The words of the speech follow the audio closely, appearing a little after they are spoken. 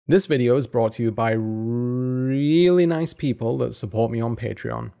This video is brought to you by really nice people that support me on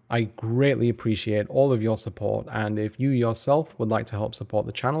Patreon. I greatly appreciate all of your support, and if you yourself would like to help support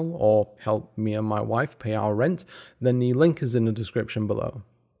the channel or help me and my wife pay our rent, then the link is in the description below.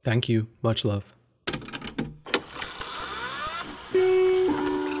 Thank you, much love.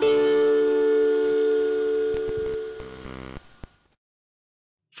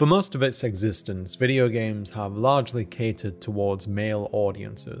 For most of its existence, video games have largely catered towards male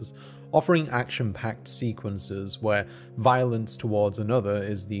audiences, offering action-packed sequences where violence towards another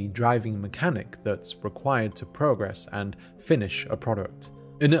is the driving mechanic that's required to progress and finish a product.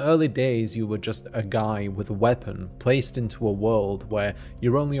 In the early days, you were just a guy with a weapon placed into a world where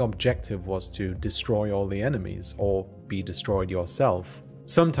your only objective was to destroy all the enemies or be destroyed yourself.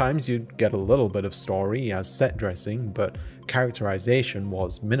 Sometimes you'd get a little bit of story as set dressing, but characterization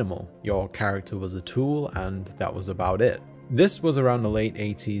was minimal. Your character was a tool and that was about it. This was around the late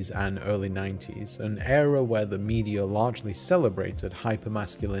 80s and early 90s, an era where the media largely celebrated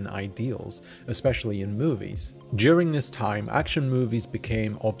hypermasculine ideals, especially in movies. During this time, action movies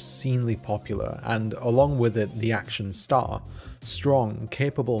became obscenely popular, and along with it the action star, strong,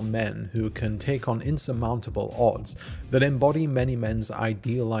 capable men who can take on insurmountable odds that embody many men's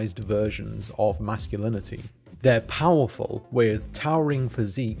idealized versions of masculinity. They're powerful, with towering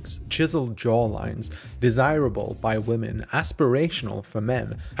physiques, chiseled jawlines, desirable by women, aspirational for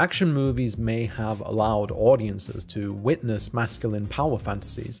men. Action movies may have allowed audiences to witness masculine power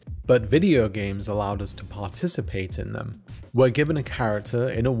fantasies, but video games allowed us to participate in them. We're given a character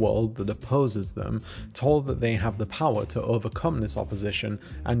in a world that opposes them, told that they have the power to overcome this opposition,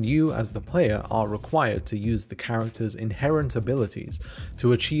 and you as the player are required to use the character's inherent abilities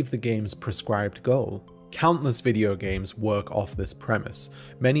to achieve the game's prescribed goal. Countless video games work off this premise,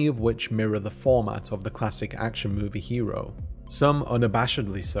 many of which mirror the format of the classic action movie hero. Some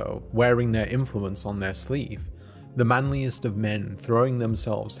unabashedly so, wearing their influence on their sleeve. The manliest of men throwing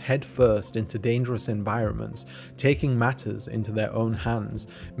themselves headfirst into dangerous environments, taking matters into their own hands,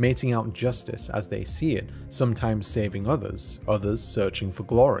 meting out justice as they see it, sometimes saving others searching for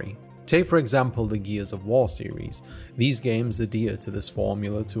glory. Take for example the Gears of War series. These games adhere to this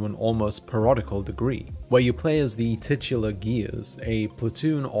formula to an almost parodical degree, where you play as the titular Gears, a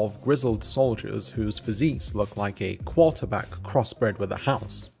platoon of grizzled soldiers whose physiques look like a quarterback crossbred with a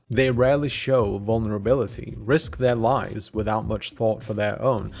house. They rarely show vulnerability, risk their lives without much thought for their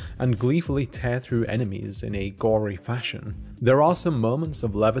own, and gleefully tear through enemies in a gory fashion. There are some moments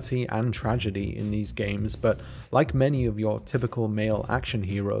of levity and tragedy in these games, but like many of your typical male action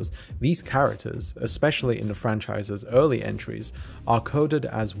heroes, these characters, especially in the franchise's early entries, are coded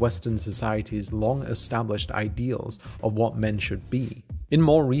as Western society's long-established ideals of what men should be. In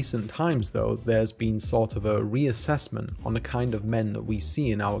more recent times though, there's been sort of a reassessment on the kind of men that we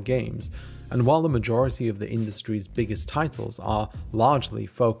see in our games, and while the majority of the industry's biggest titles are largely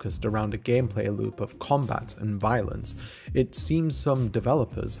focused around a gameplay loop of combat and violence, it seems some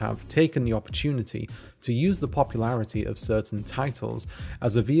developers have taken the opportunity to use the popularity of certain titles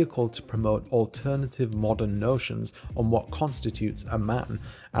as a vehicle to promote alternative modern notions on what constitutes a man,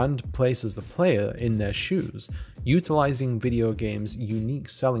 and places the player in their shoes, utilizing video games' unique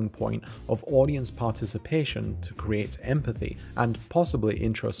selling point of audience participation to create empathy and possibly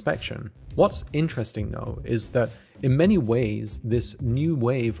introspection. What's interesting though is that in many ways this new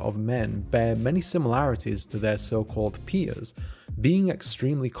wave of men bear many similarities to their so-called peers, being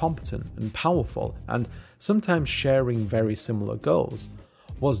extremely competent and powerful and sometimes sharing very similar goals.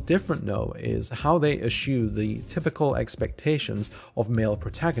 What's different though is how they eschew the typical expectations of male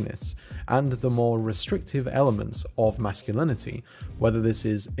protagonists and the more restrictive elements of masculinity, whether this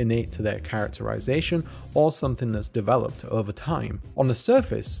is innate to their characterization or something that's developed over time. On the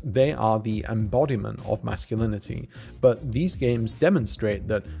surface, they are the embodiment of masculinity, but these games demonstrate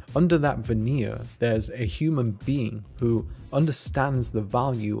that under that veneer, there's a human being who understands the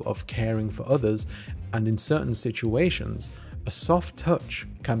value of caring for others, and in certain situations, a soft touch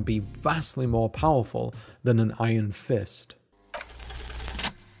can be vastly more powerful than an iron fist.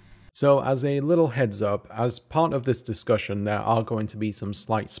 So as a little heads up, as part of this discussion there are going to be some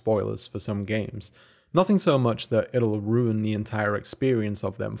slight spoilers for some games. Nothing so much that it'll ruin the entire experience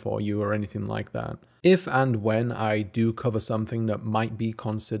of them for you or anything like that. If and when I do cover something that might be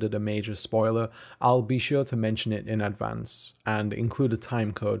considered a major spoiler, I'll be sure to mention it in advance and include a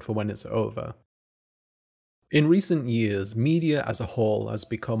time code for when it's over. In recent years, media as a whole has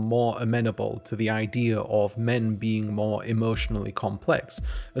become more amenable to the idea of men being more emotionally complex,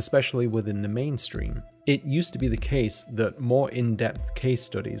 especially within the mainstream. It used to be the case that more in-depth case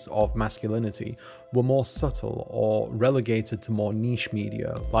studies of masculinity were more subtle or relegated to more niche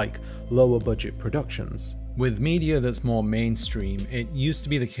media, like lower budget productions. With media that's more mainstream, it used to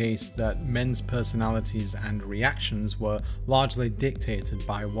be the case that men's personalities and reactions were largely dictated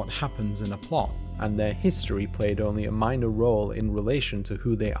by what happens in a plot, and their history played only a minor role in relation to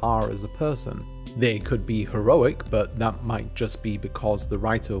who they are as a person. They could be heroic, but that might just be because the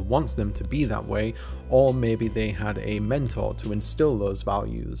writer wants them to be that way, or maybe they had a mentor to instill those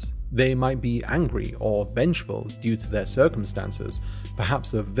values. They might be angry or vengeful due to their circumstances,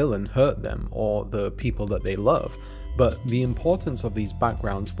 perhaps a villain hurt them or the people that they love, but the importance of these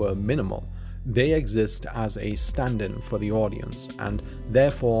backgrounds were minimal. They exist as a stand-in for the audience, and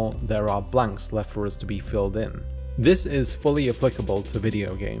therefore there are blanks left for us to be filled in. This is fully applicable to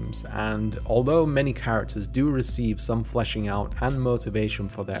video games, and although many characters do receive some fleshing out and motivation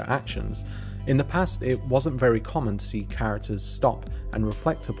for their actions, in the past it wasn't very common to see characters stop and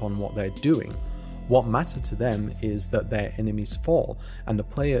reflect upon what they're doing. What mattered to them is that their enemies fall, and the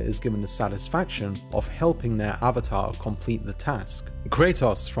player is given the satisfaction of helping their avatar complete the task.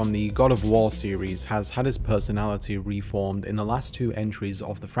 Kratos from the God of War series has had his personality reformed in the last two entries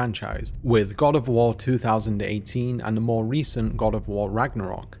of the franchise, with God of War 2018 and the more recent God of War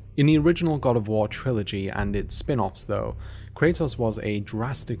Ragnarok. In the original God of War trilogy and its spin-offs though, Kratos was a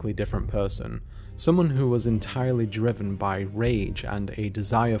drastically different person. Someone who was entirely driven by rage and a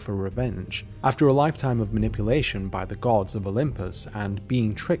desire for revenge. After a lifetime of manipulation by the gods of Olympus and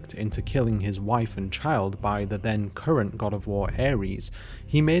being tricked into killing his wife and child by the then current God of War Ares,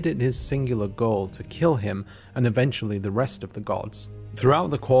 he made it his singular goal to kill him and eventually the rest of the gods. Throughout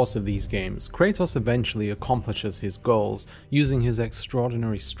the course of these games, Kratos eventually accomplishes his goals using his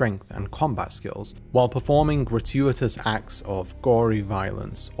extraordinary strength and combat skills, while performing gratuitous acts of gory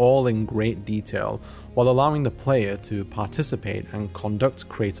violence, all in great detail, while allowing the player to participate and conduct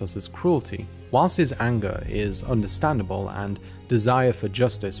Kratos' cruelty. Whilst his anger is understandable and desire for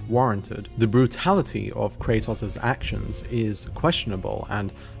justice warranted, the brutality of Kratos' actions is questionable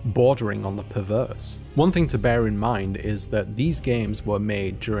and bordering on the perverse. One thing to bear in mind is that these games were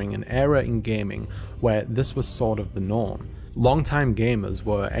made during an era in gaming where this was sort of the norm. Longtime gamers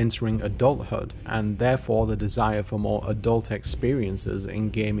were entering adulthood, and therefore the desire for more adult experiences in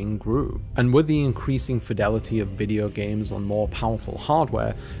gaming grew. And with the increasing fidelity of video games on more powerful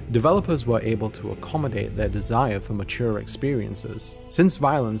hardware, developers were able to accommodate their desire for mature experiences. Since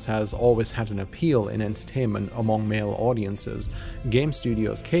violence has always had an appeal in entertainment among male audiences, game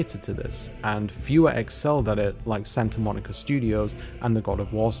studios catered to this, and fewer excelled at it like Santa Monica Studios and the God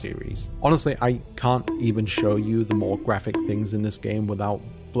of War series. Honestly, I can't even show you the more graphic things in this game without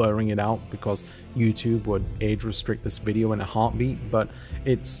blurring it out because YouTube would age restrict this video in a heartbeat, but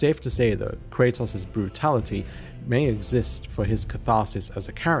it's safe to say that Kratos' brutality may exist for his catharsis as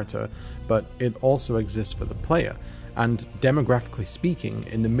a character, but it also exists for the player, and demographically speaking,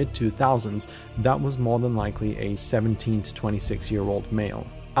 in the mid-2000s, that was more than likely a 17 to 26-year-old male.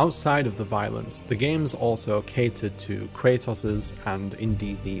 Outside of the violence, the games also catered to Kratos' and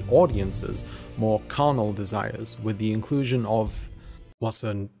indeed the audience's more carnal desires, with the inclusion of, what's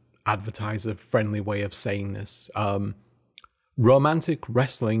an advertiser-friendly way of saying this, romantic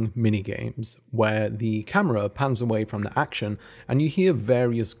wrestling minigames, where the camera pans away from the action and you hear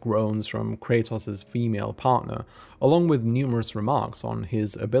various groans from Kratos' female partner, along with numerous remarks on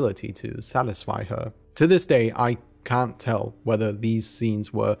his ability to satisfy her. To this day, I can't tell whether these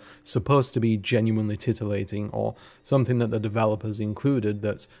scenes were supposed to be genuinely titillating or something that the developers included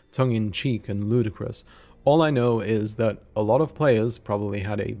that's tongue-in-cheek and ludicrous. All I know is that a lot of players probably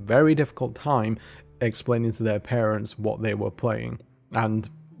had a very difficult time explaining to their parents what they were playing and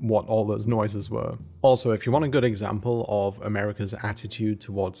what all those noises were. Also, if you want a good example of America's attitude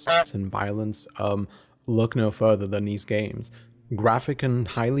towards sex and violence, look no further than these games. Graphic and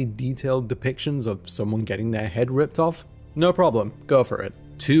highly detailed depictions of someone getting their head ripped off? No problem, go for it.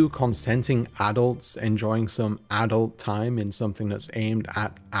 Two consenting adults enjoying some adult time in something that's aimed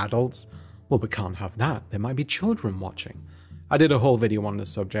at adults? Well, we can't have that, there might be children watching. I did a whole video on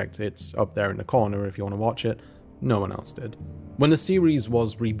this subject, it's up there in the corner if you want to watch it. No one else did. When the series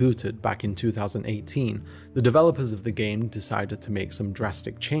was rebooted back in 2018, the developers of the game decided to make some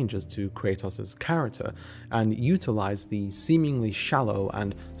drastic changes to Kratos' character and utilize the seemingly shallow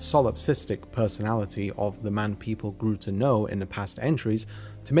and solipsistic personality of the man people grew to know in the past entries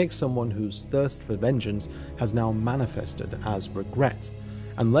to make someone whose thirst for vengeance has now manifested as regret,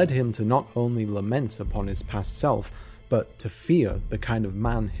 and led him to not only lament upon his past self, but to fear the kind of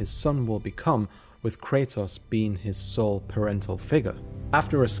man his son will become, with Kratos being his sole parental figure.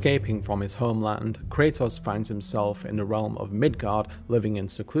 After escaping from his homeland, Kratos finds himself in the realm of Midgard, living in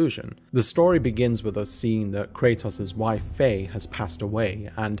seclusion. The story begins with us seeing that Kratos' wife Faye has passed away,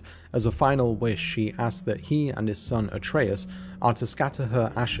 and as a final wish she asks that he and his son Atreus are to scatter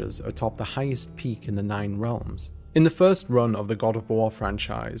her ashes atop the highest peak in the 9 realms. In the first run of the God of War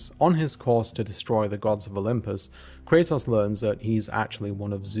franchise, on his course to destroy the gods of Olympus, Kratos learns that he's actually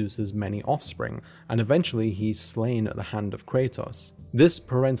one of Zeus's many offspring, and eventually he's slain at the hand of Kratos. This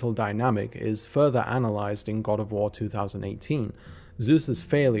parental dynamic is further analysed in God of War 2018. Zeus's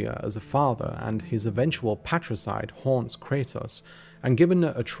failure as a father and his eventual patricide haunts Kratos, and given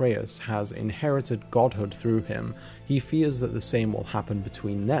that Atreus has inherited godhood through him, he fears that the same will happen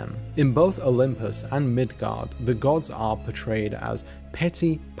between them. In both Olympus and Midgard, the gods are portrayed as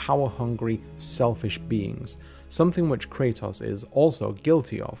petty, power-hungry, selfish beings, something which Kratos is also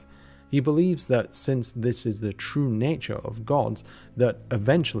guilty of. He believes that since this is the true nature of gods, that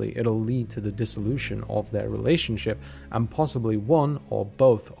eventually it'll lead to the dissolution of their relationship and possibly one or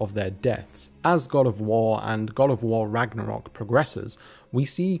both of their deaths. As God of War and God of War Ragnarok progresses, we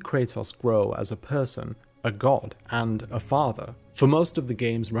see Kratos grow as a person, a god, and a father. For most of the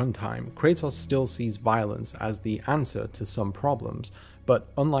game's runtime, Kratos still sees violence as the answer to some problems, but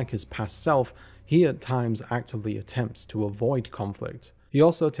unlike his past self, he at times actively attempts to avoid conflict. He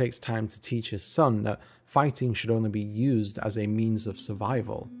also takes time to teach his son that fighting should only be used as a means of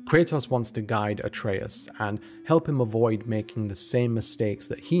survival. Kratos wants to guide Atreus and help him avoid making the same mistakes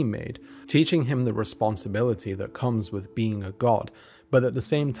that he made, teaching him the responsibility that comes with being a god, but at the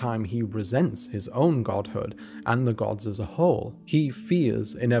same time he resents his own godhood and the gods as a whole. He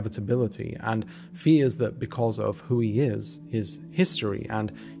fears inevitability and fears that because of who he is, his history,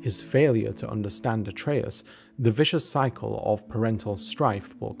 and his failure to understand Atreus, the vicious cycle of parental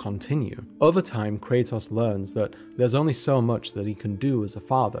strife will continue. Over time, Kratos learns that there's only so much that he can do as a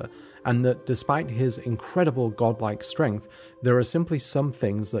father, and that despite his incredible godlike strength, there are simply some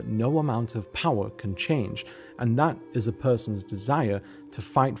things that no amount of power can change, and that is a person's desire to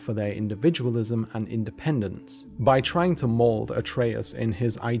fight for their individualism and independence. By trying to mold Atreus in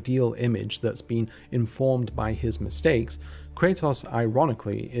his ideal image that's been informed by his mistakes, Kratos,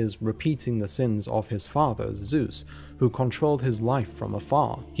 ironically, is repeating the sins of his father, Zeus, who controlled his life from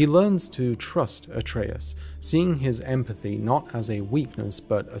afar. He learns to trust Atreus, seeing his empathy not as a weakness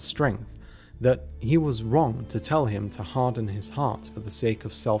but a strength, that he was wrong to tell him to harden his heart for the sake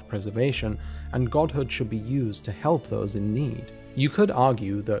of self-preservation, and godhood should be used to help those in need. You could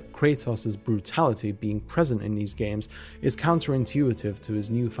argue that Kratos' brutality being present in these games is counterintuitive to his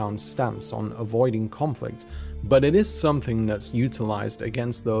newfound stance on avoiding conflict, but it is something that's utilized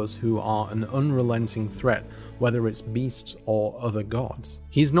against those who are an unrelenting threat, whether it's beasts or other gods.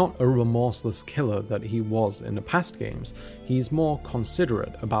 He's not a remorseless killer that he was in the past games, he's more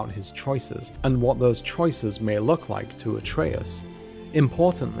considerate about his choices and what those choices may look like to Atreus.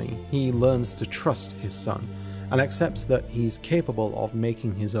 Importantly, he learns to trust his son, and accepts that he's capable of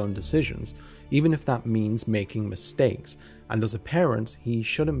making his own decisions, even if that means making mistakes, and as a parent, he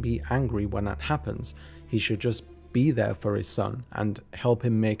shouldn't be angry when that happens. He should just be there for his son and help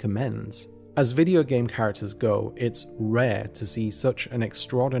him make amends. As video game characters go, it's rare to see such an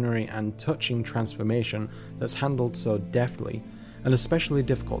extraordinary and touching transformation that's handled so deftly, an especially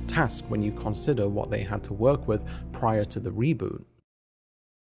difficult task when you consider what they had to work with prior to the reboot.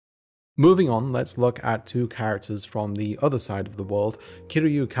 Moving on, let's look at two characters from the other side of the world,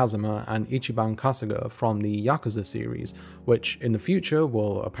 Kiryu Kazuma and Ichiban Kasuga from the Yakuza series, which in the future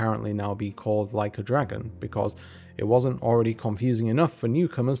will apparently now be called Like a Dragon, because it wasn't already confusing enough for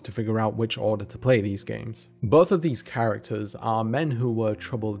newcomers to figure out which order to play these games. Both of these characters are men who were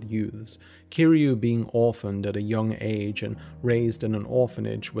troubled youths, Kiryu being orphaned at a young age and raised in an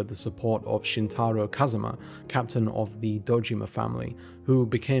orphanage with the support of Shintaro Kazuma, captain of the Dojima family, who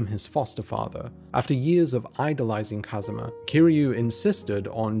became his foster father. After years of idolizing Kazuma, Kiryu insisted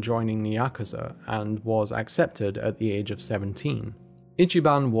on joining the Yakuza and was accepted at the age of 17.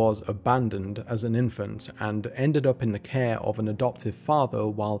 Ichiban was abandoned as an infant and ended up in the care of an adoptive father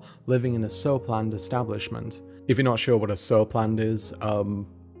while living in a soapland establishment. If you're not sure what a soapland is,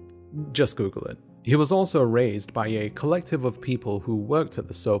 just Google it. He was also raised by a collective of people who worked at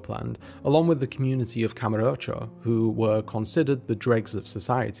the soapland, along with the community of Kamurocho, who were considered the dregs of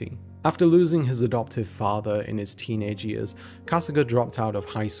society. After losing his adoptive father in his teenage years, Kasuga dropped out of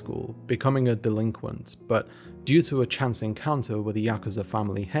high school, becoming a delinquent, but due to a chance encounter with the Yakuza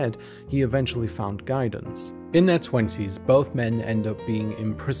family head, he eventually found guidance. In their 20s, both men end up being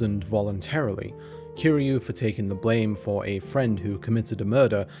imprisoned voluntarily. Kiryu for taking the blame for a friend who committed a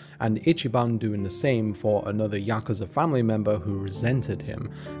murder, and Ichiban doing the same for another Yakuza family member who resented him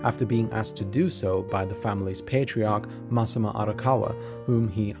after being asked to do so by the family's patriarch Masama Arakawa, whom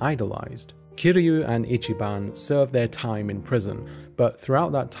he idolized. Kiryu and Ichiban served their time in prison, but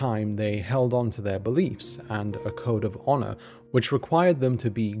throughout that time they held on to their beliefs and a code of honor, which required them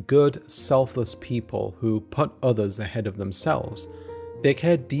to be good, selfless people who put others ahead of themselves. They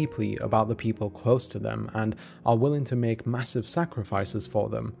care deeply about the people close to them and are willing to make massive sacrifices for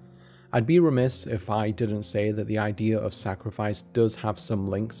them. I'd be remiss if I didn't say that the idea of sacrifice does have some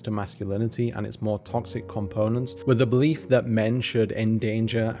links to masculinity and its more toxic components, with the belief that men should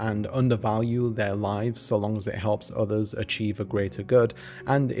endanger and undervalue their lives so long as it helps others achieve a greater good,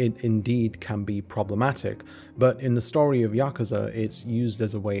 and it indeed can be problematic. But in the story of Yakuza, it's used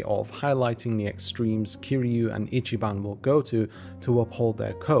as a way of highlighting the extremes Kiryu and Ichiban will go to uphold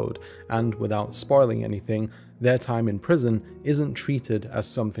their code, and without spoiling anything, their time in prison isn't treated as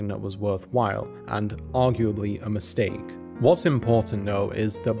something that was worthwhile, and arguably a mistake. What's important though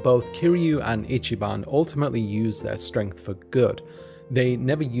is that both Kiryu and Ichiban ultimately use their strength for good. They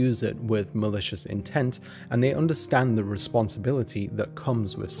never use it with malicious intent, and they understand the responsibility that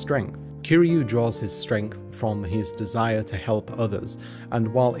comes with strength. Kiryu draws his strength from his desire to help others,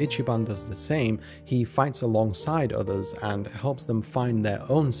 and while Ichiban does the same, he fights alongside others and helps them find their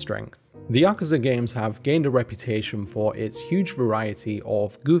own strength. The Yakuza games have gained a reputation for its huge variety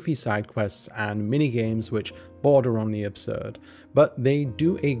of goofy side quests and minigames which border on the absurd, but they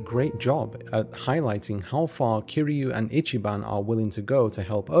do a great job at highlighting how far Kiryu and Ichiban are willing to go to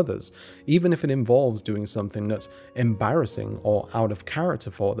help others, even if it involves doing something that's embarrassing or out of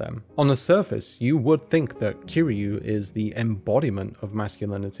character for them. On the surface, you would think that Kiryu is the embodiment of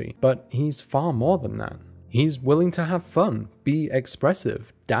masculinity, but he's far more than that. He's willing to have fun, be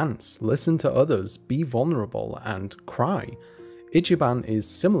expressive, dance, listen to others, be vulnerable, and cry. Ichiban is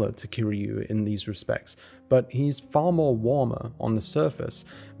similar to Kiryu in these respects, but he's far more warmer on the surface,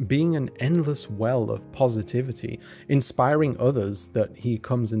 being an endless well of positivity, inspiring others that he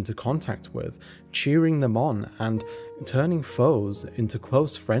comes into contact with, cheering them on, and turning foes into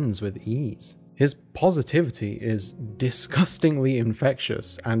close friends with ease. His positivity is disgustingly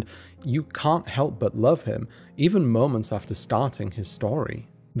infectious, and you can't help but love him, even moments after starting his story.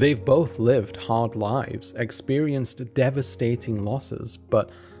 They've both lived hard lives, experienced devastating losses,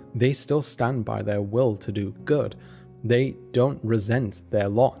 but they still stand by their will to do good. They don't resent their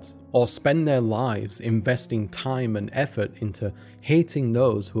lot, or spend their lives investing time and effort into hating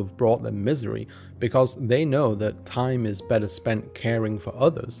those who have brought them misery, because they know that time is better spent caring for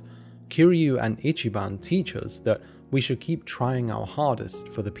others. Kiryu and Ichiban teach us that we should keep trying our hardest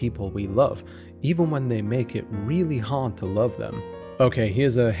for the people we love, even when they make it really hard to love them. Okay,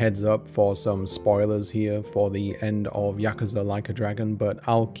 here's a heads up for some spoilers here for the end of Yakuza Like a Dragon, but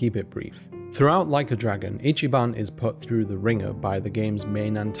I'll keep it brief. Throughout Like a Dragon, Ichiban is put through the ringer by the game's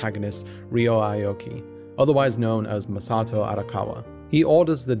main antagonist Ryo, otherwise known as Masato Arakawa. He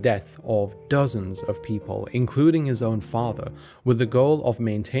orders the death of dozens of people, including his own father, with the goal of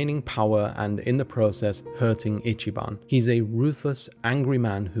maintaining power and in the process hurting Ichiban. He's a ruthless, angry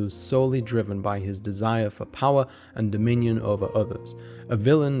man who's solely driven by his desire for power and dominion over others, a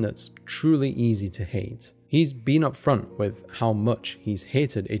villain that's truly easy to hate. He's been upfront with how much he's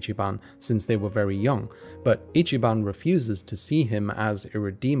hated Ichiban since they were very young, but Ichiban refuses to see him as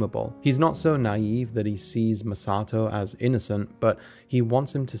irredeemable. He's not so naive that he sees Masato as innocent, but he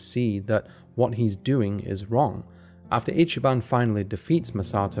wants him to see that what he's doing is wrong. After Ichiban finally defeats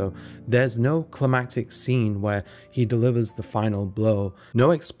Masato, there's no climactic scene where he delivers the final blow.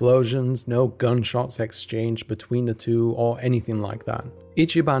 No explosions, no gunshots exchanged between the two or anything like that.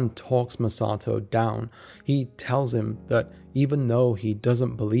 Ichiban talks Masato down. He tells him that even though he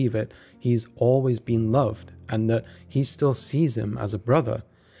doesn't believe it, he's always been loved and that he still sees him as a brother.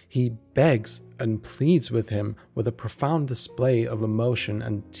 He begs and pleads with him with a profound display of emotion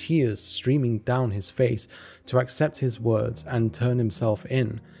and tears streaming down his face to accept his words and turn himself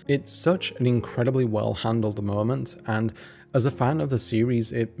in. It's such an incredibly well handled moment, and as a fan of the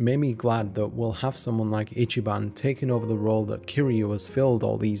series, it made me glad that we'll have someone like Ichiban taking over the role that Kiryu has filled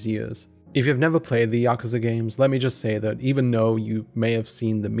all these years. If you've never played the Yakuza games, let me just say that even though you may have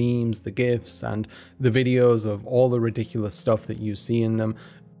seen the memes, the GIFs, and the videos of all the ridiculous stuff that you see in them,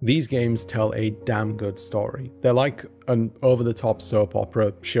 these games tell a damn good story. They're like an over-the-top soap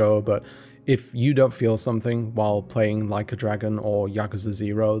opera show, but if you don't feel something while playing Like a Dragon or Yakuza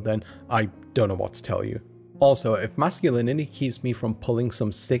 0, then I don't know what to tell you. Also, if masculinity keeps me from pulling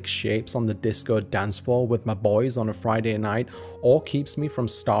some sick shapes on the disco dance floor with my boys on a Friday night, or keeps me from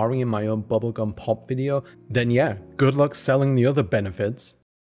starring in my own bubblegum pop video, then yeah, good luck selling the other benefits.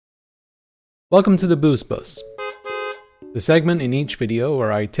 Welcome to the Boost Bus, the segment in each video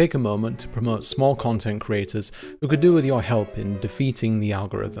where I take a moment to promote small content creators who could do with your help in defeating the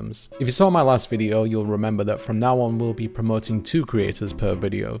algorithms. If you saw my last video, you'll remember that from now on we'll be promoting 2 creators per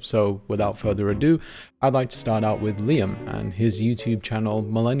video, so without further ado, I'd like to start out with Liam and his YouTube channel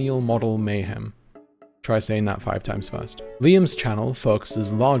Millennial Model Mayhem. Try saying that 5 times fast. Liam's channel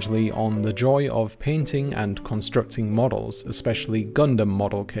focuses largely on the joy of painting and constructing models, especially Gundam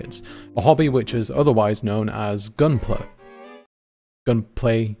model kits, a hobby which is otherwise known as gunplay.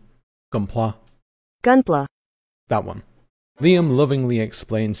 Gunplay? Gunpla? Gunpla. That one. Liam lovingly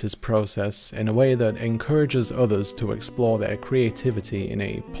explains his process in a way that encourages others to explore their creativity in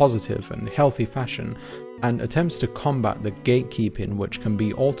a positive and healthy fashion, and attempts to combat the gatekeeping which can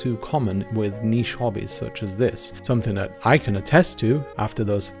be all too common with niche hobbies such as this, something that I can attest to after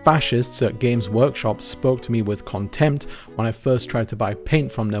those fascists at Games Workshop spoke to me with contempt when I first tried to buy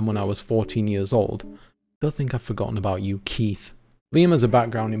paint from them when I was 14 years old. Don't think I've forgotten about you, Keith. Liam has a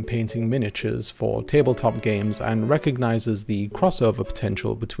background in painting miniatures for tabletop games and recognizes the crossover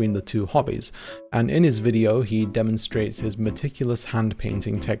potential between the 2 hobbies, and in his video he demonstrates his meticulous hand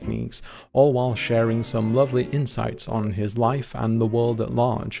painting techniques, all while sharing some lovely insights on his life and the world at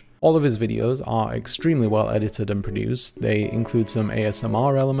large. All of his videos are extremely well edited and produced. They include some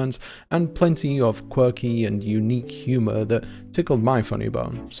ASMR elements and plenty of quirky and unique humor that tickled my funny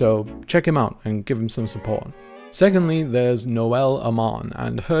bone, so check him out and give him some support. Secondly, there's Noelle Aman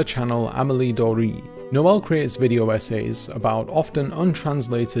and her channel Amélie Dory. Noelle creates video essays about often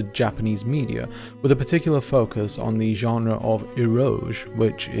untranslated Japanese media, with a particular focus on the genre of eroge,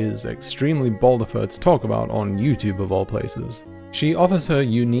 which is extremely bold of her to talk about on YouTube of all places. She offers her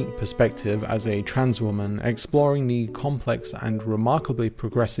unique perspective as a trans woman, exploring the complex and remarkably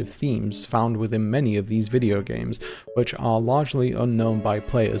progressive themes found within many of these video games, which are largely unknown by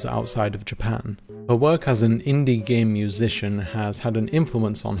players outside of Japan. Her work as an indie game musician has had an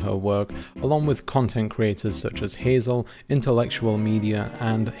influence on her work, along with content creators such as Hazel, Intellectual Media,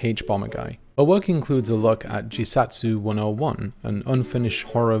 and H-Bomberguy. Her work includes a look at Jisatsu 101, an unfinished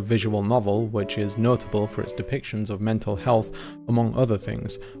horror visual novel which is notable for its depictions of mental health, among other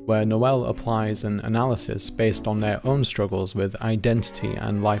things, where Noelle applies an analysis based on their own struggles with identity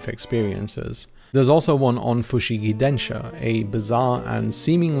and life experiences. There's also one on Fushigi Densha, a bizarre and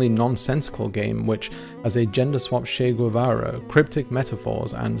seemingly nonsensical game which has a gender-swapped Che Guevara, cryptic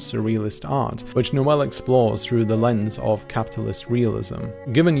metaphors, and surrealist art, which Noelle explores through the lens of capitalist realism.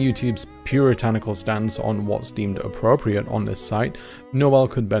 Given YouTube's puritanical stance on what's deemed appropriate on this site, Noelle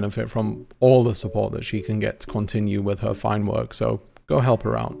could benefit from all the support that she can get to continue with her fine work, so go help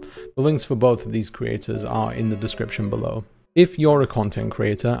her out. The links for both of these creators are in the description below. If you're a content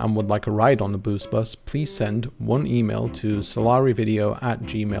creator and would like a ride on the Boost Bus, please send one email to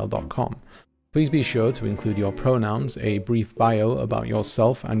salarivideo@gmail.com. Please be sure to include your pronouns, a brief bio about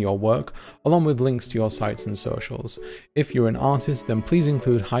yourself and your work, along with links to your sites and socials. If you're an artist, then please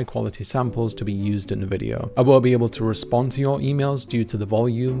include high quality samples to be used in the video. I won't be able to respond to your emails due to the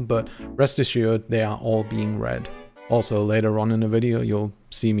volume, but rest assured they are all being read. Also, later on in the video, you'll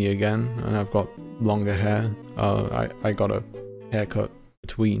see me again, and I've got longer hair. I got a haircut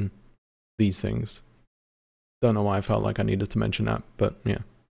between these things. Don't know why I felt like I needed to mention that, but yeah.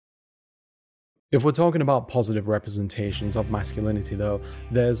 If we're talking about positive representations of masculinity though,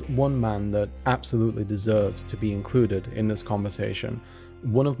 there's one man that absolutely deserves to be included in this conversation.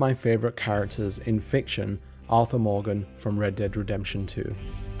 One of my favourite characters in fiction, Arthur Morgan from Red Dead Redemption 2.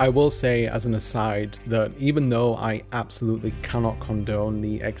 I will say as an aside that even though I absolutely cannot condone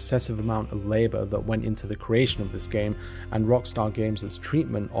the excessive amount of labour that went into the creation of this game and Rockstar Games'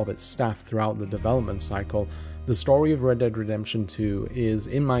 treatment of its staff throughout the development cycle, the story of Red Dead Redemption 2 is,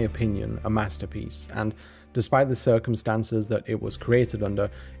 in my opinion, a masterpiece, and despite the circumstances that it was created under,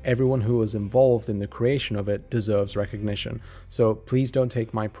 everyone who was involved in the creation of it deserves recognition, so please don't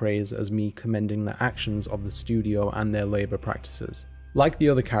take my praise as me commending the actions of the studio and their labour practices. Like the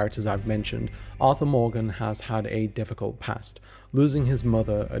other characters I've mentioned, Arthur Morgan has had a difficult past, losing his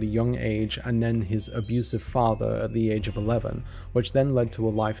mother at a young age and then his abusive father at the age of 11, which then led to a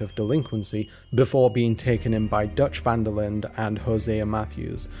life of delinquency before being taken in by Dutch van der Linde and Hosea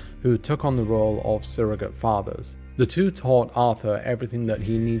Matthews, who took on the role of surrogate fathers. The two taught Arthur everything that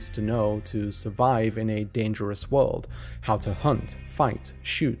he needs to know to survive in a dangerous world: how to hunt, fight,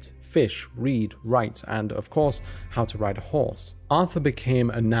 shoot, fish, read, write, and of course, how to ride a horse. Arthur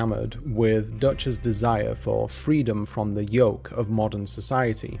became enamored with Dutch's desire for freedom from the yoke of modern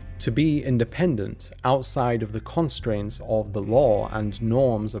society, to be independent outside of the constraints of the law and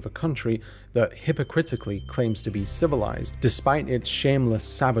norms of a country that hypocritically claims to be civilized, despite its shameless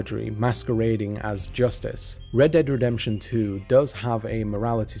savagery masquerading as justice. Red Dead Redemption 2 does have a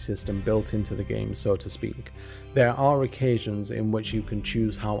morality system built into the game, so to speak. There are occasions in which you can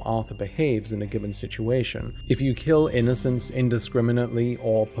choose how Arthur behaves in a given situation. If you kill innocents indiscriminately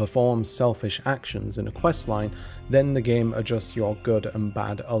or perform selfish actions in a questline, then the game adjusts your good and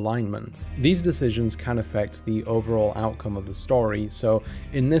bad alignment. These decisions can affect the overall outcome of the story, so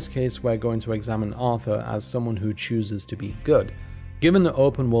in this case we're going to examine Arthur as someone who chooses to be good. Given the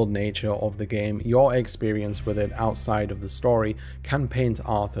open world nature of the game, your experience with it outside of the story can paint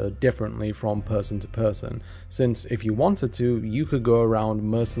Arthur differently from person to person, since if you wanted to, you could go around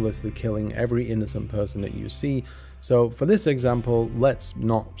mercilessly killing every innocent person that you see. So for this example, let's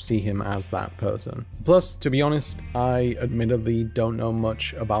not see him as that person. Plus, to be honest, I admittedly don't know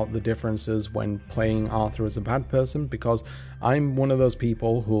much about the differences when playing Arthur as a bad person, because I'm one of those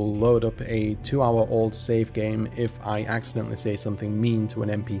people who'll load up a 2-hour-old save game if I accidentally say something mean to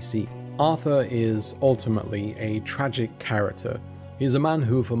an NPC. Arthur is ultimately a tragic character. He's a man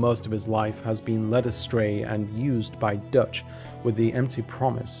who for most of his life has been led astray and used by Dutch with the empty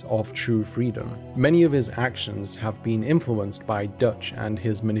promise of true freedom. Many of his actions have been influenced by Dutch and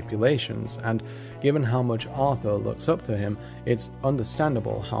his manipulations, and given how much Arthur looks up to him, it's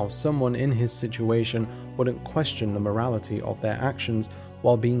understandable how someone in his situation wouldn't question the morality of their actions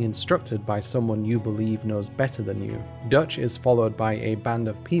while being instructed by someone you believe knows better than you. Dutch is followed by a band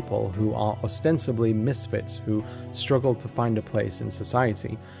of people who are ostensibly misfits who struggle to find a place in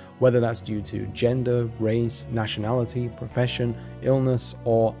society, whether that's due to gender, race, nationality, profession, illness,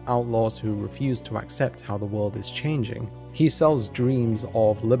 or outlaws who refuse to accept how the world is changing. He sells dreams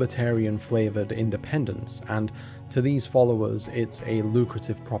of libertarian-flavored independence, and to these followers it's a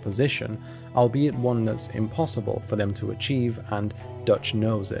lucrative proposition, albeit one that's impossible for them to achieve, and Dutch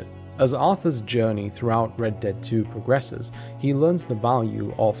knows it. As Arthur's journey throughout Red Dead 2 progresses, he learns the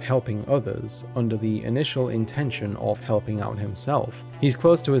value of helping others under the initial intention of helping out himself. He's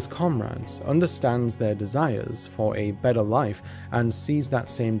close to his comrades, understands their desires for a better life, and sees that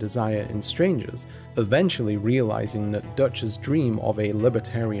same desire in strangers, eventually realizing that Dutch's dream of a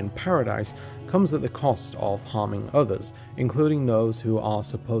libertarian paradise comes at the cost of harming others, including those who are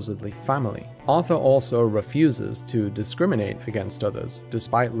supposedly family. Arthur also refuses to discriminate against others,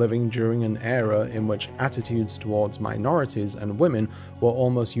 despite living during an era in which attitudes towards minorities and women were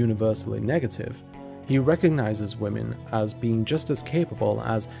almost universally negative. He recognizes women as being just as capable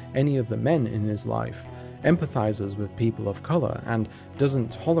as any of the men in his life, empathizes with people of color, and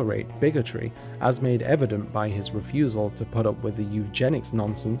doesn't tolerate bigotry, as made evident by his refusal to put up with the eugenics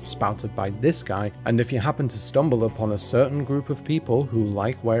nonsense spouted by this guy. And if you happen to stumble upon a certain group of people who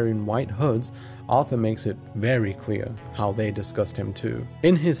like wearing white hoods, Arthur makes it very clear how they disgust him too.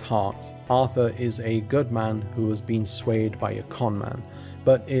 In his heart, Arthur is a good man who has been swayed by a con man,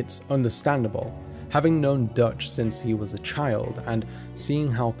 but it's understandable. Having known Dutch since he was a child, and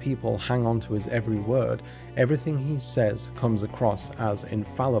seeing how people hang on to his every word, everything he says comes across as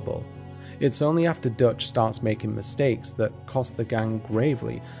infallible. It's only after Dutch starts making mistakes that cost the gang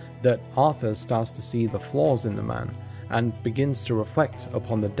gravely that Arthur starts to see the flaws in the man, and begins to reflect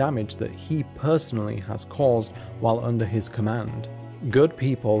upon the damage that he personally has caused while under his command. Good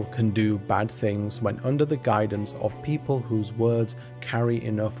people can do bad things when under the guidance of people whose words carry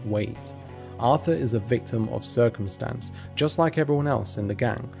enough weight. Arthur is a victim of circumstance, just like everyone else in the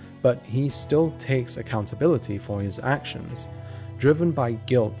gang, but he still takes accountability for his actions. Driven by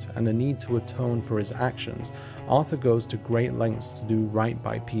guilt and a need to atone for his actions, Arthur goes to great lengths to do right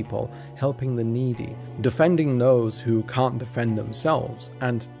by people, helping the needy, defending those who can't defend themselves,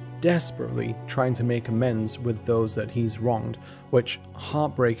 and desperately trying to make amends with those that he's wronged, which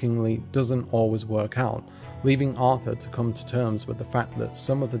heartbreakingly doesn't always work out, leaving Arthur to come to terms with the fact that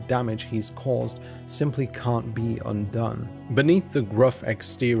some of the damage he's caused simply can't be undone. Beneath the gruff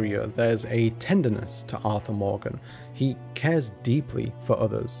exterior, there's a tenderness to Arthur Morgan. He cares deeply for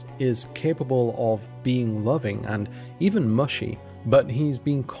others, is capable of being loving and even mushy, but he's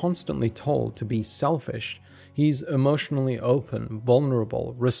been constantly told to be selfish. He's emotionally open,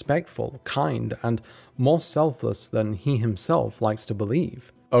 vulnerable, respectful, kind, and more selfless than he himself likes to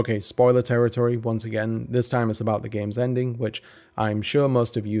believe. Okay, spoiler territory once again. This time it's about the game's ending, which I'm sure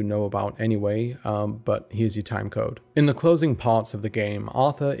most of you know about anyway, but here's your time code. In the closing parts of the game,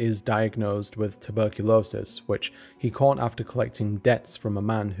 Arthur is diagnosed with tuberculosis, which he caught after collecting debts from a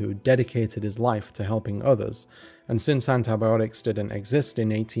man who dedicated his life to helping others. And since antibiotics didn't exist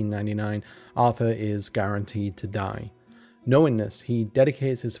in 1899, Arthur is guaranteed to die. Knowing this, he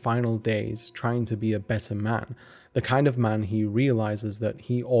dedicates his final days trying to be a better man, the kind of man he realizes that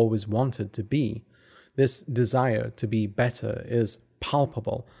he always wanted to be. This desire to be better is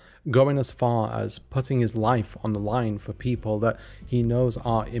palpable, going as far as putting his life on the line for people that he knows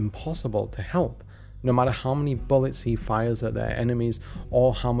are impossible to help, no matter how many bullets he fires at their enemies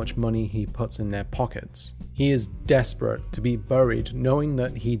or how much money he puts in their pockets. He is desperate to be buried, knowing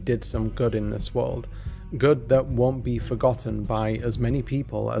that he did some good in this world, good that won't be forgotten by as many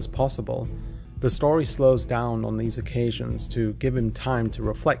people as possible. The story slows down on these occasions to give him time to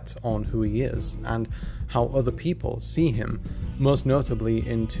reflect on who he is and how other people see him, most notably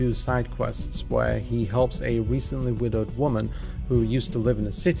in 2 side quests where he helps a recently widowed woman who used to live in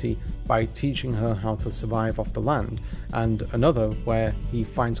a city by teaching her how to survive off the land, and another where he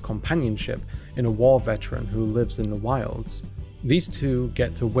finds companionship in a war veteran who lives in the wilds. These two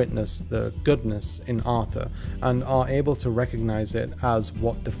get to witness the goodness in Arthur and are able to recognize it as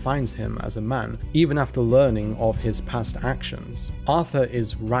what defines him as a man, even after learning of his past actions. Arthur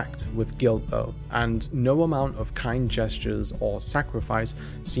is racked with guilt though, and no amount of kind gestures or sacrifice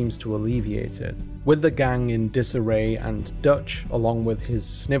seems to alleviate it. With the gang in disarray and Dutch, along with his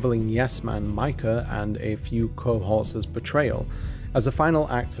sniveling yes-man Micah and a few cohorts' betrayal, as a final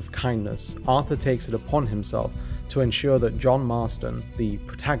act of kindness, Arthur takes it upon himself to ensure that John Marston, the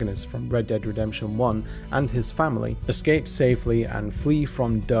protagonist from Red Dead Redemption 1, and his family escape safely and flee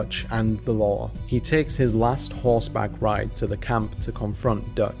from Dutch and the law. He takes his last horseback ride to the camp to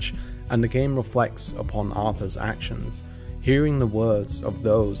confront Dutch, and the game reflects upon Arthur's actions, hearing the words of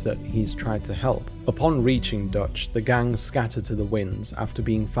those that he's tried to help. Upon reaching Dutch, the gang scatter to the winds after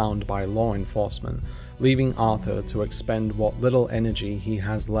being found by law enforcement, leaving Arthur to expend what little energy he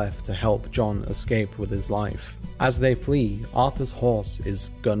has left to help John escape with his life. As they flee, Arthur's horse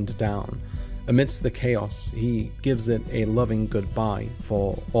is gunned down. Amidst the chaos, he gives it a loving goodbye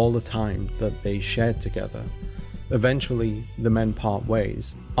for all the time that they shared together. Eventually, the men part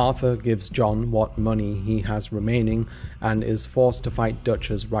ways. Arthur gives John what money he has remaining and is forced to fight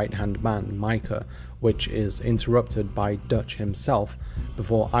Dutch's right-hand man, Micah, which is interrupted by Dutch himself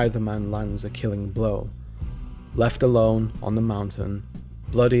before either man lands a killing blow. Left alone on the mountain,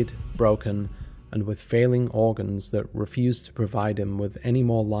 bloodied, broken, and with failing organs that refuse to provide him with any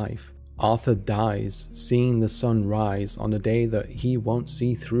more life, Arthur dies, seeing the sun rise on a day that he won't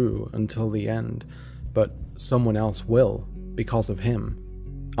see through until the end, but someone else will, because of him.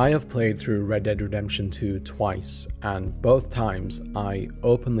 I have played through Red Dead Redemption 2 twice, and both times I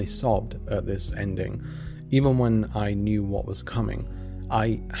openly sobbed at this ending, even when I knew what was coming.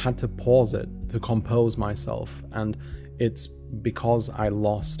 I had to pause it to compose myself, and it's because I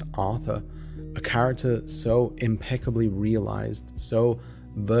lost Arthur, a character so impeccably realized, so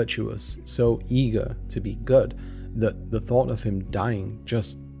virtuous, so eager to be good, that the thought of him dying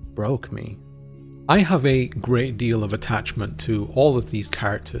just broke me. I have a great deal of attachment to all of these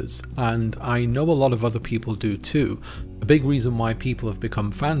characters, and I know a lot of other people do too. A big reason why people have become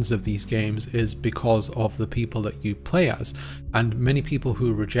fans of these games is because of the people that you play as, and many people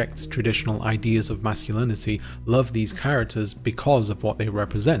who reject traditional ideas of masculinity love these characters because of what they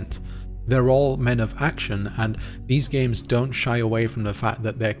represent. They're all men of action, and these games don't shy away from the fact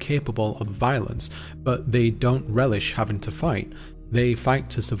that they're capable of violence, but they don't relish having to fight. They fight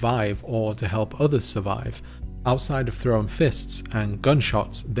to survive or to help others survive. Outside of throwing fists and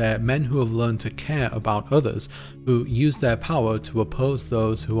gunshots, they're men who have learned to care about others, who use their power to oppose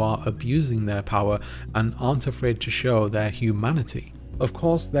those who are abusing their power and aren't afraid to show their humanity. Of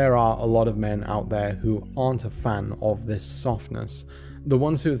course, there are a lot of men out there who aren't a fan of this softness. The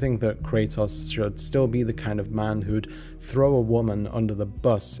ones who think that Kratos should still be the kind of man who'd throw a woman under the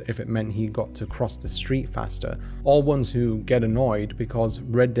bus if it meant he got to cross the street faster, or ones who get annoyed because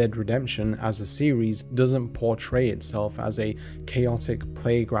Red Dead Redemption as a series doesn't portray itself as a chaotic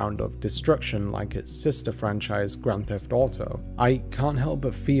playground of destruction like its sister franchise Grand Theft Auto. I can't help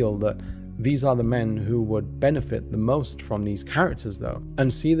but feel that these are the men who would benefit the most from these characters though,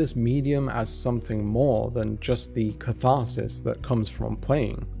 and see this medium as something more than just the catharsis that comes from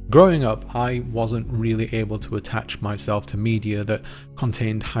playing. Growing up, I wasn't really able to attach myself to media that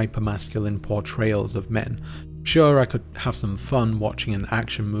contained hypermasculine portrayals of men. Sure, I could have some fun watching an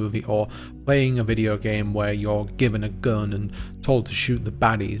action movie or playing a video game where you're given a gun and told to shoot the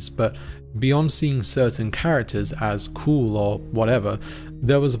baddies, but beyond seeing certain characters as cool or whatever,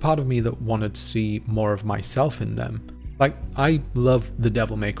 there was a part of me that wanted to see more of myself in them. Like, I love the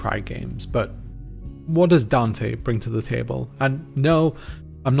Devil May Cry games, but what does Dante bring to the table? And no,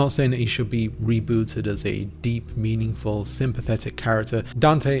 I'm not saying that he should be rebooted as a deep, meaningful, sympathetic character.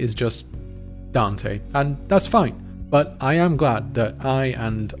 Dante is just Dante, and that's fine. But I am glad that I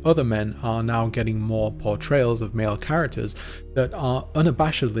and other men are now getting more portrayals of male characters that are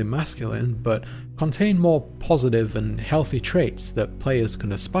unabashedly masculine, but contain more positive and healthy traits that players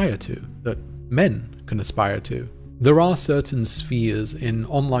can aspire to, that men can aspire to. There are certain spheres in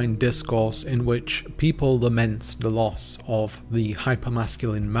online discourse in which people lament the loss of the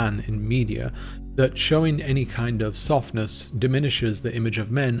hypermasculine man in media, that showing any kind of softness diminishes the image of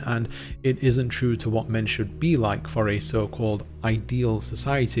men, and it isn't true to what men should be like for a so-called ideal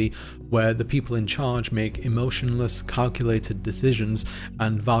society where the people in charge make emotionless, calculated decisions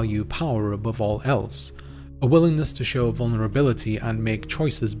and value power above all else. A willingness to show vulnerability and make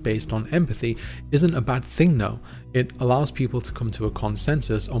choices based on empathy isn't a bad thing though. It allows people to come to a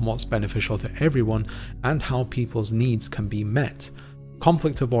consensus on what's beneficial to everyone and how people's needs can be met.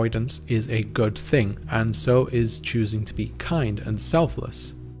 Conflict avoidance is a good thing, and so is choosing to be kind and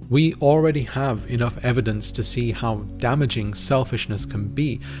selfless. We already have enough evidence to see how damaging selfishness can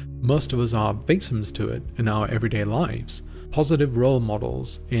be. Most of us are victims to it in our everyday lives. Positive role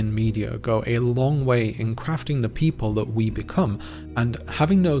models in media go a long way in crafting the people that we become, and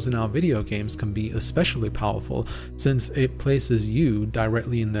having those in our video games can be especially powerful since it places you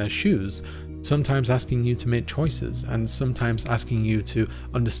directly in their shoes, sometimes asking you to make choices and sometimes asking you to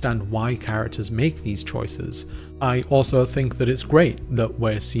understand why characters make these choices. I also think that it's great that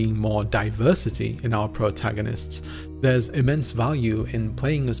we're seeing more diversity in our protagonists. There's immense value in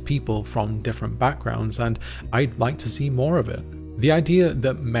playing as people from different backgrounds, and I'd like to see more of it. The idea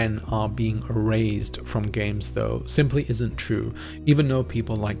that men are being erased from games though simply isn't true, even though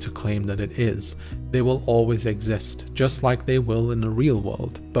people like to claim that it is. They will always exist, just like they will in the real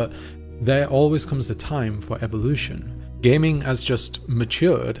world, but there always comes a time for evolution. Gaming has just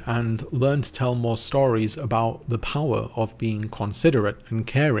matured and learned to tell more stories about the power of being considerate and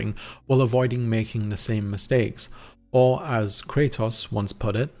caring while avoiding making the same mistakes. Or as Kratos once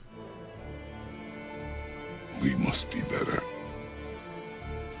put it, we must be better.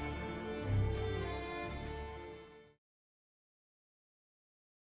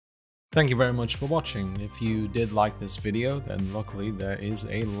 Thank you very much for watching. If you did like this video, then luckily there is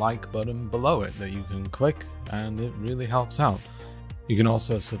a like button below it that you can click, and it really helps out. You can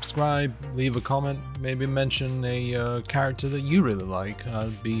also subscribe, leave a comment, maybe mention a character that you really like.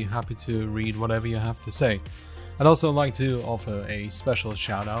 I'd be happy to read whatever you have to say. I'd also like to offer a special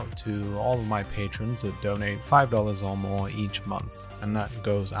shout out to all of my patrons that donate $5 or more each month, and that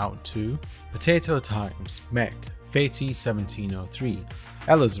goes out to Potato Times, Mech, Fatey1703,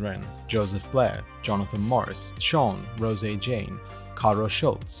 Elizren, Joseph Blair, Jonathan Morris, Sean, Rose Jane, Caro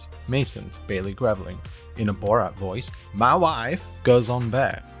Schultz, Mason, Bailey Greveling, in a Borat voice, my wife, Goes on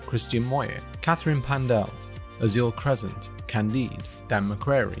Bear, Christian Moye, Catherine Pandel, Azil Crescent, Candide, Dan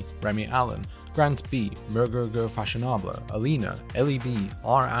McCrary, Remy Allen, Grant B, Burger Fashionable, Alina, Ellie B,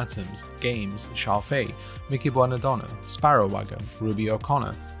 R Atoms, Games, Sharfay, Mickey Buonadonna, Sparrow Wagon, Ruby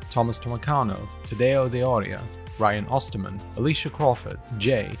O'Connor, Thomas Tomacano, Tadeo Deoria, Ryan Osterman, Alicia Crawford,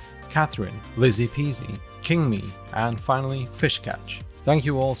 Jay, Catherine, Lizzie Peasy, King Me, and finally Fishcatch. Thank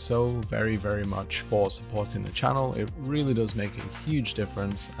you all so very much for supporting the channel. It really does make a huge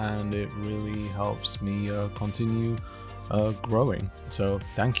difference, and it really helps me continue growing, so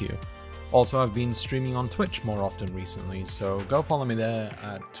thank you. Also, I've been streaming on Twitch more often recently, so go follow me there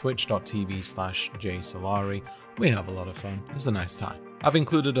at twitch.tv/jsalari. We have a lot of fun, it's a nice time. I've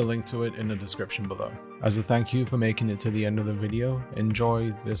included a link to it in the description below. As a thank you for making it to the end of the video,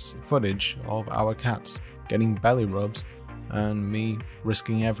 enjoy this footage of our cats getting belly rubs and me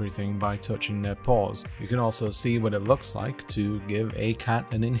risking everything by touching their paws. You can also see what it looks like to give a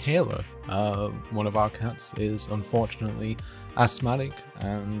cat an inhaler. One of our cats is unfortunately asthmatic,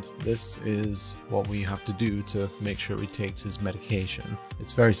 and this is what we have to do to make sure he takes his medication.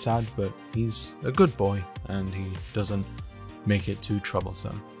 It's very sad, but he's a good boy and he doesn't make it too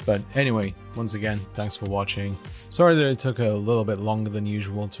troublesome. But anyway, once again, thanks for watching. Sorry that it took a little bit longer than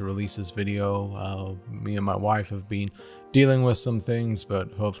usual to release this video. Me and my wife have been dealing with some things,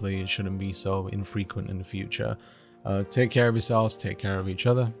 but hopefully it shouldn't be so infrequent in the future. Take care of yourselves, take care of each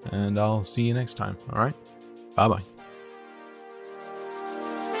other, and I'll see you next time, alright? Bye bye.